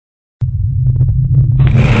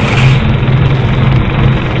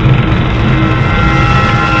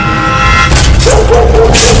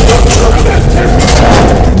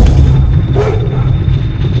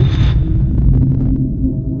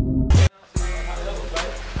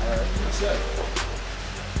Shut it.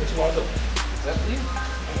 What you want to do? It's up to you.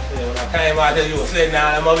 Yeah, when I came out here, you were sitting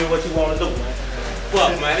down. That must be what you want to do, man.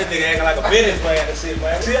 Fuck, man. This nigga acting like a businessman and shit,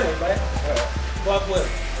 man. Chillin', man. Fuck with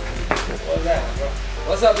him. What's that, bro?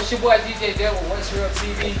 What's up? It's your boy DJ Devil, What's Real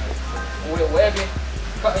TV with Webbie.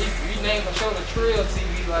 You named the show the Trill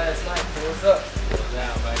TV last night. So what's up? What's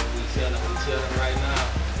down, baby? We chillin' right now.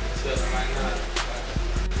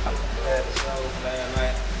 Had the show last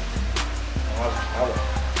night.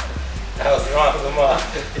 I was drunk as a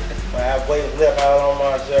motherfucker. My weight left out on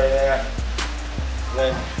my shirt now.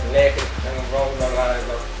 Then naked and I'm rolling on how to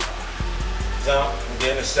go. Jump and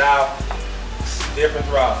get in the shower. Different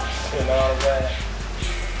drops. You know what I'm saying?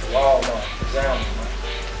 Walmart, pajamas, man.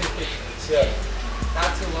 Chill.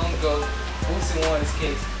 Not too long ago, Boosie won his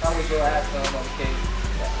case. How was your outcome on the case?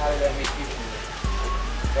 How did that make you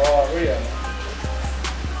feel? All real, man.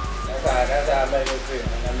 That's how it made me feel,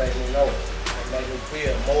 man. That made me know it. It made me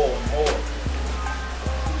feel more and more.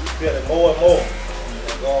 Feel it more and more.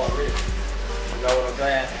 That's all real. You know what I'm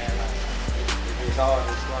saying? And it's hard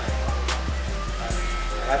to explain.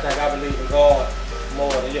 I think I believe in God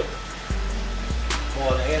more than you.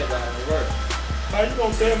 More than anybody in the world. How you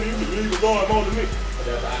gonna tell me you believe in God more than me? But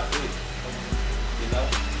that's how I feel. You know?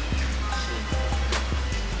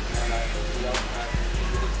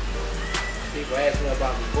 People ask me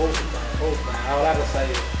about the both things. All I can say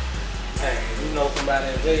is, hey, you know somebody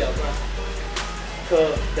in jail, bro.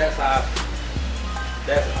 Because that's how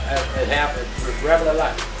it happens with regular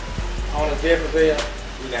life. On a different bill,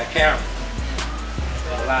 we got cameras.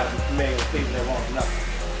 There's a lot of million people that want to know.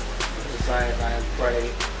 The same thing,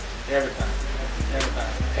 pray, everything.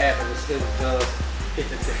 Everything. Happen to still does, hit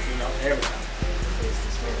the tip, you know, everything.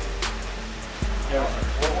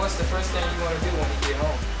 Everything. What's the first thing you want to do when you get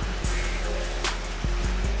home?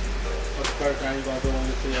 What's the first thing you gonna do when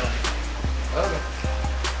you see your Okay.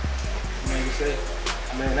 you see?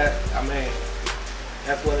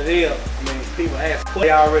 That's what it is. People ask,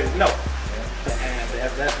 they already know.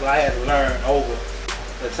 And that's what I had to learn over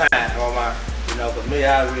the time on my, you know, because me,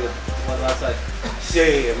 I really, what do I say?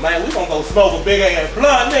 Shit, man, we gonna go smoke a big ass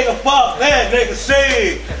blunt, nigga, fuck that, nigga,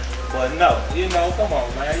 shit. But no, you know, come on,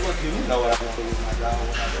 man, you know what I want to do with my dog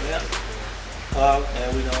when I do that. And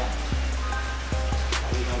we gonna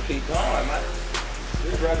keep going, man.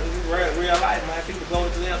 This real life, man. People go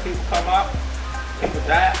to jail, people come out, people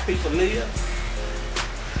die, people live,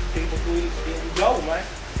 people we go, man.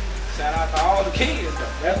 Shout out to all the kids,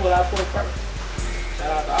 though. That's what I put first. Shout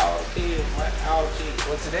out to all the kids, man. All the kids.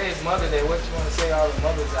 Well, today is Mother Day. What you want to say to all the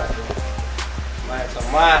mothers out there? Man, so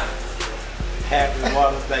my happy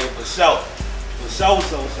Mother's Day for sure. For sure.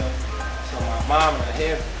 So my mama in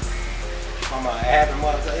heaven. Mama, happy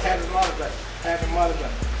Mother's Day. Happy Mother's Day. Happy Mother's Day.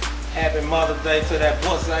 Happy Mother's Day to that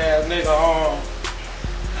pussy ass nigga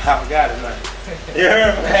I forgot his name. You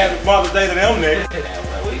heard me? Happy Mother's Day to them niggas.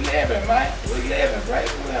 We living, man. We living, right?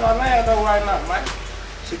 We in Orlando right now, man.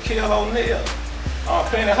 Shaquille O'Neal.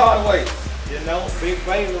 Penny Hardaway. You know, big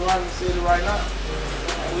baby running the city right now.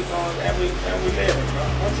 And we living, bro.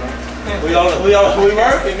 What's up? we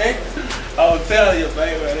working, nigga. I'm telling you,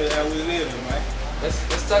 baby, that's how we living, man. Let's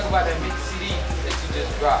talk about that big CD that you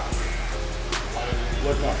just dropped.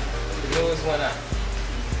 What's up? The newest one out.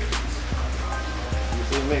 You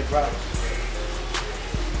see me, bro?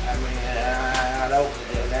 I don't,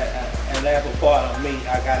 and that's a part of me.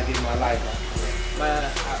 I gotta get my life right. Man, I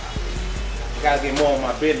gotta get more of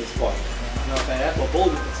my business part. You know what I'm saying? That's what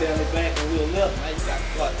Boosie can tell me back when we were little, man. You gotta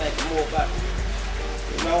start thinking more about it.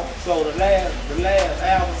 You know? So the last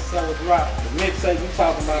album so was dropped. The mixtape you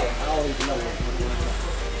talking about, I don't even know what it was.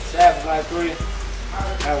 Saturday 3,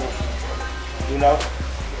 that was, you know?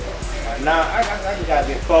 Now I just gotta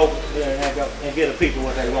get focused and get the people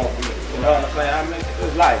what they want from me. You know what I'm saying?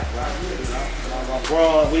 It's life, bro. You know, I'm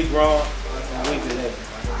growing, we growing, and we living.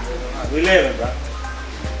 We living, bro.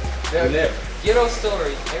 We living. Ghetto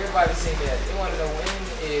Story. Everybody seen that. They want to know when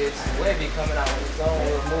is Webbie coming out with his own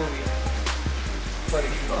little movie for the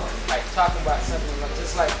people, like talking about something like,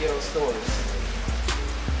 just like Ghetto Stories.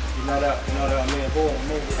 You know that me and boy in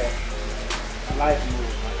the movie that I like the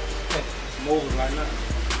movie, man. It's moving right now.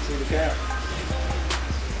 See the camera.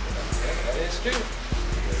 That is true.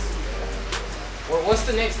 Well, what's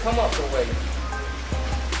the next come up for Webbie?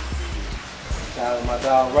 Shout out to my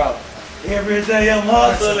dog Robert. Every day I'm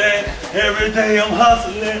hustling. Every day I'm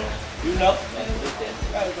hustling. You know, man,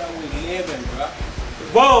 that's how we living, bro.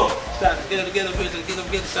 Whoa! Get a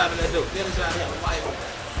shot of that dope. Get a shot of that white.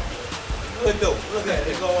 Good dope. Look at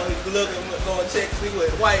it. Go and check, see what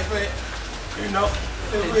white man. You know,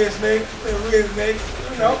 the rich nigga.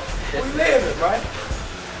 You know, we living, right?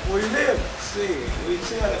 We living. See, we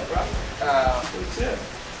chillin', bro. We chillin'.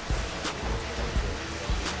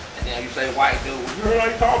 And then you say white dude. You heard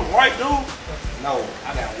how you call him white dude? No,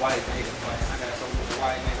 I got white niggas, man. I got so many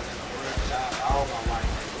white niggas in the world. Shout out to all my white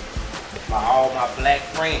niggas. All my black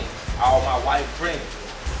friends. All my white friends.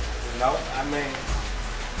 You know, I mean,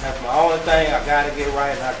 that's my only thing I gotta get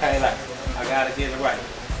right and I can't lie. I gotta get it right.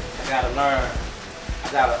 I gotta learn.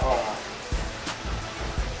 I gotta,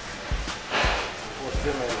 what's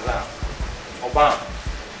the example? Obama.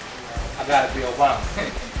 I gotta be Obama.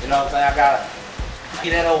 You know what I'm saying? I gotta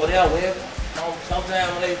get that over there with.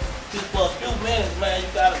 Sometimes when they just for a few minutes, man, you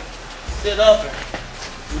gotta sit up and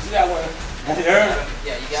you see that one. Yeah,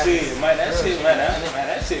 you got shit, man, that shit, man,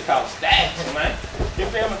 that shit called stacks, man. You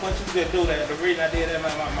feel me? But you just do that. The reason I did that,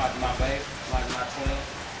 man, my baby, like my twin,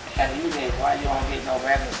 had you need why you don't get no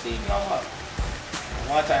rapping Steve no more.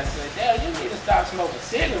 One time she said, Dad, you need to stop smoking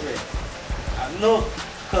cigarettes. I looked,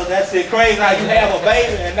 cause that shit crazy how you have a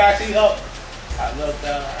baby and now she up. I looked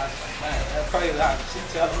down, I was like, man, that's crazy how she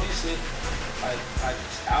telling me shit like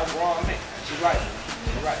outgrowing me. And she right.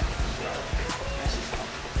 She right.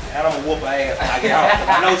 And I'm gonna whoop her ass when I get home.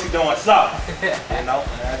 I know she doing something. You know,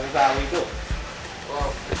 and that's just how we do.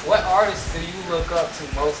 Well, what artists do you look up to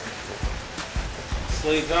most?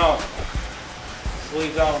 Sweet Jones.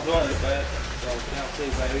 Sweet Jones doing it, man. So, you know,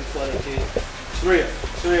 see, baby, we put it here.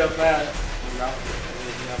 Trill, man. You know,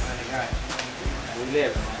 we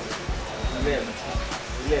live, man.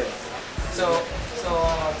 We live. So,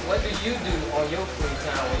 what do you do on your free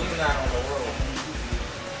time when you're not on the road?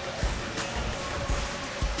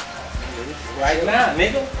 Right now,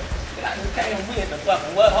 nigga. I just came with the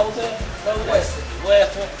fucking what hotel?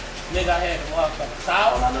 Western. Nigga, I had the motherfucking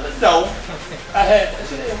towel under the door. I had that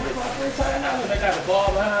shit with my free time now. They got the bar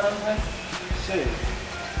behind us, man. Shit.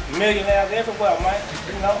 Millionaires everywhere, man.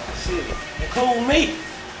 You know, shit. Include me.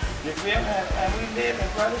 You feel me? And we living,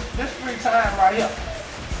 bro. This free time right here.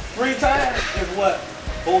 Free time is what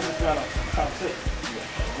Boots is gonna come to.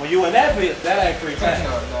 When you in that bitch, that ain't free time.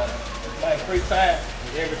 No. Like free time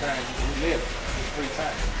is every time you live. It's free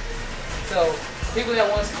time. So, people that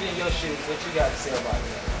want to be in your shoes, what you got to say about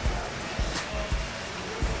that?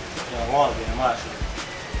 You don't want to be in my shoes.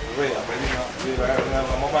 For real, but you know,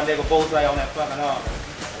 what my nigga Boo say on that fucking arm.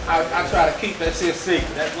 I try to keep that shit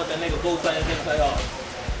secret. That's what that nigga Boo say and nigga say,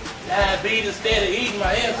 diabetes instead of eating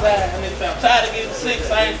my inside. And I'm tired of getting sick,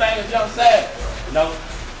 same thing as Young Sad. You know,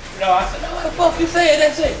 I said, no, what the fuck you saying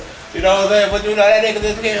that shit? You know what I'm saying? But you know, that nigga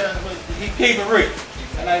just here, he keep it real.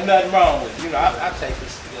 And ain't nothing wrong with it. You know, I take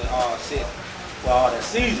this shit for all that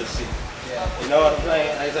Caesar shit. Yeah. You know what I'm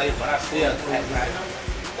saying? They say, but I still act like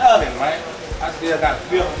thugging, man. I still got a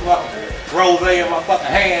fifth fucking rose in my fucking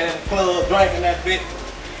hand in the club, drinking that bitch.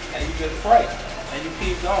 And you just pray. And you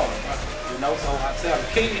keep going, bro. You know, so I tell the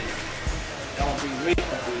kids, don't be me,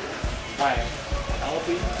 don't be Wayne. Don't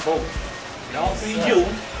be Boo. Don't be you.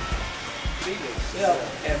 Be yourself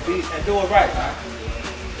and do it right, man.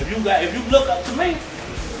 If you look up to me,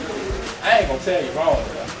 I ain't gonna tell you wrong,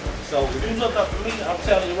 bro. So if you look up to me, I'm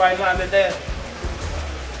telling you right now that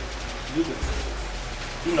you can,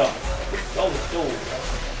 you know, go to school, bro.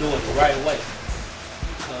 Do it the right way.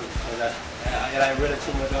 Cause it ain't really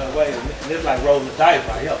too much other way. And it's like rolling the dice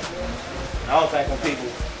right here. I don't think them people,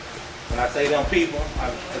 when I say them people,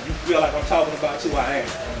 if you feel like I'm talking about you, I am.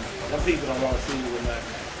 Them people don't want to see you with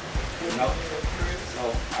nothing. You know? So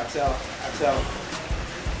I tell them,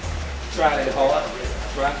 try that hard.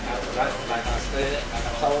 Try, like I said, like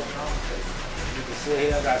I told you. You can sit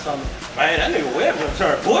here, I got something. Man, that nigga Webbie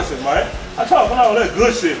turn pussy, man. I talking all that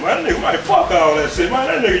good shit, man. That nigga might fuck all that shit,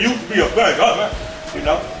 man. That nigga used to be a banker, man. You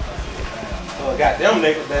know? So I got them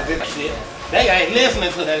niggas that did shit. They ain't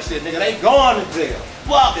listening to that shit, nigga. They going to jail.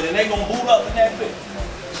 Fuck it, and they gonna boot up in that bitch.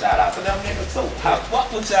 Shout out to them niggas too. I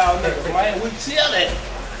fuck with y'all niggas, man. We chillin',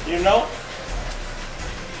 you know?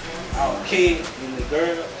 Our kids and the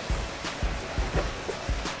girls.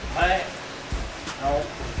 Man, don't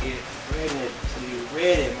get ready till you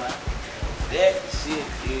ready, man. That shit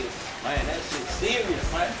is, man, that shit serious,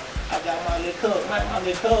 man. I got my little cousin,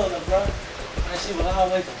 bro. Man, she was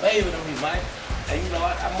always a baby to me, man. And you know,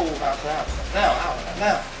 I moved out the house.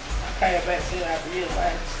 Now. I came back here after years,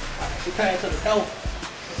 man. She came to the door.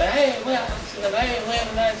 She said, I ain't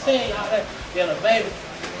wearing 19, all that. Then a baby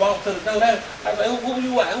walked to the door. I said, who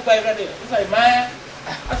you at? Who baby that is? He said, mine.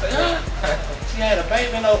 I said, huh? She had a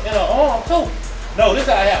baby in her arm too. No, this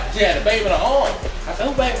how it happened. She had a baby in her arm. I said,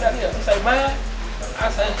 who baby that is? He said, mine. I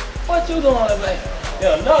said, what you doing, baby?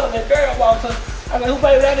 Then another little girl walked up. I said, who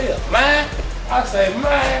baby that is? Mine. I said,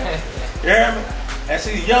 mine. You hear me? And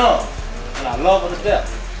she's young, and I love her to death.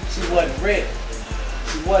 She wasn't ready.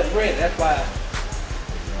 She you wasn't ready. That's why.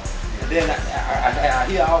 And then I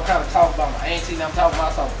hear all kind of talk about my auntie, and I'm talking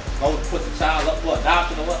about something. Go put the child up for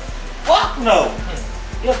adoption or what? Fuck no.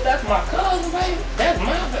 If that's my cousin, baby, that's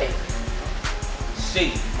my baby.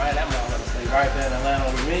 Shit, man, that motherfucker stay right there in Atlanta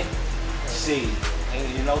with me. Shit, and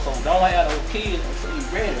you know, so don't have those kids until you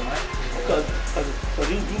ready, man. Because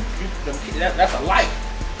that's a life.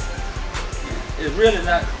 It's really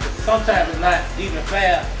not. Sometimes it's not even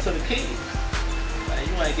fair to the kids. Like,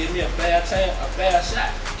 you ain't give me a fair chance, a fair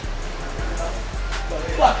shot. But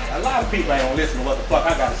fuck it, a lot of people ain't gonna listen to what the fuck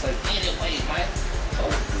I gotta say. Anyway, man. So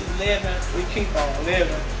we living, we keep on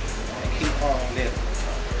living, and keep on living.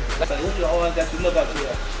 Like, who's your always got you look up to?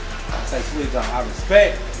 I say, Sweet John, I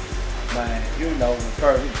respect, man. You know, the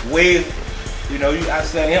first Webbie. You know, I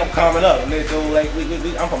seen him coming up. And little dude, like,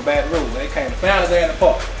 I'm from Baton Rouge. They came to found us at the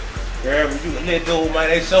park. You little dude, man,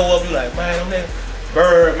 they show up, you like, man, them niggas,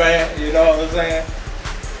 bird, man, you know what I'm saying?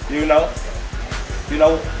 You know, you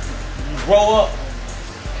grow up,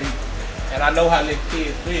 and I know how little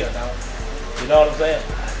kids feel, dog. You know what I'm saying?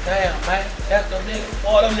 Damn, man, that's them niggas.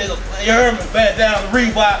 Boy, them niggas, you heard me, back down the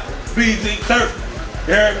Reebok, BZ Turf.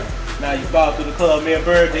 You heard me? Now you fall through the club, me and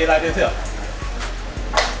Bird did like this here.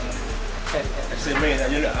 That shit mean,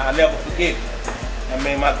 you know, I'll never forget it. I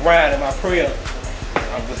mean, my grind and my prayer.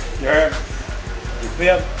 I'm just, you heard me? You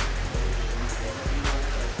feel me?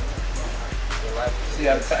 See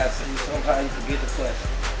how the time, see, sometimes you forget the question.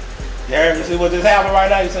 You heard me? See what just happened right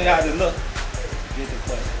now? You say, y'all just look. Get the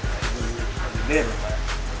question. You living, man.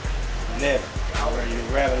 You living. You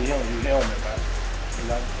rather you human, man. You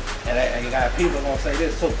know? And you got people gonna say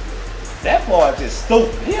this too. That boy just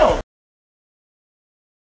stupid. He don't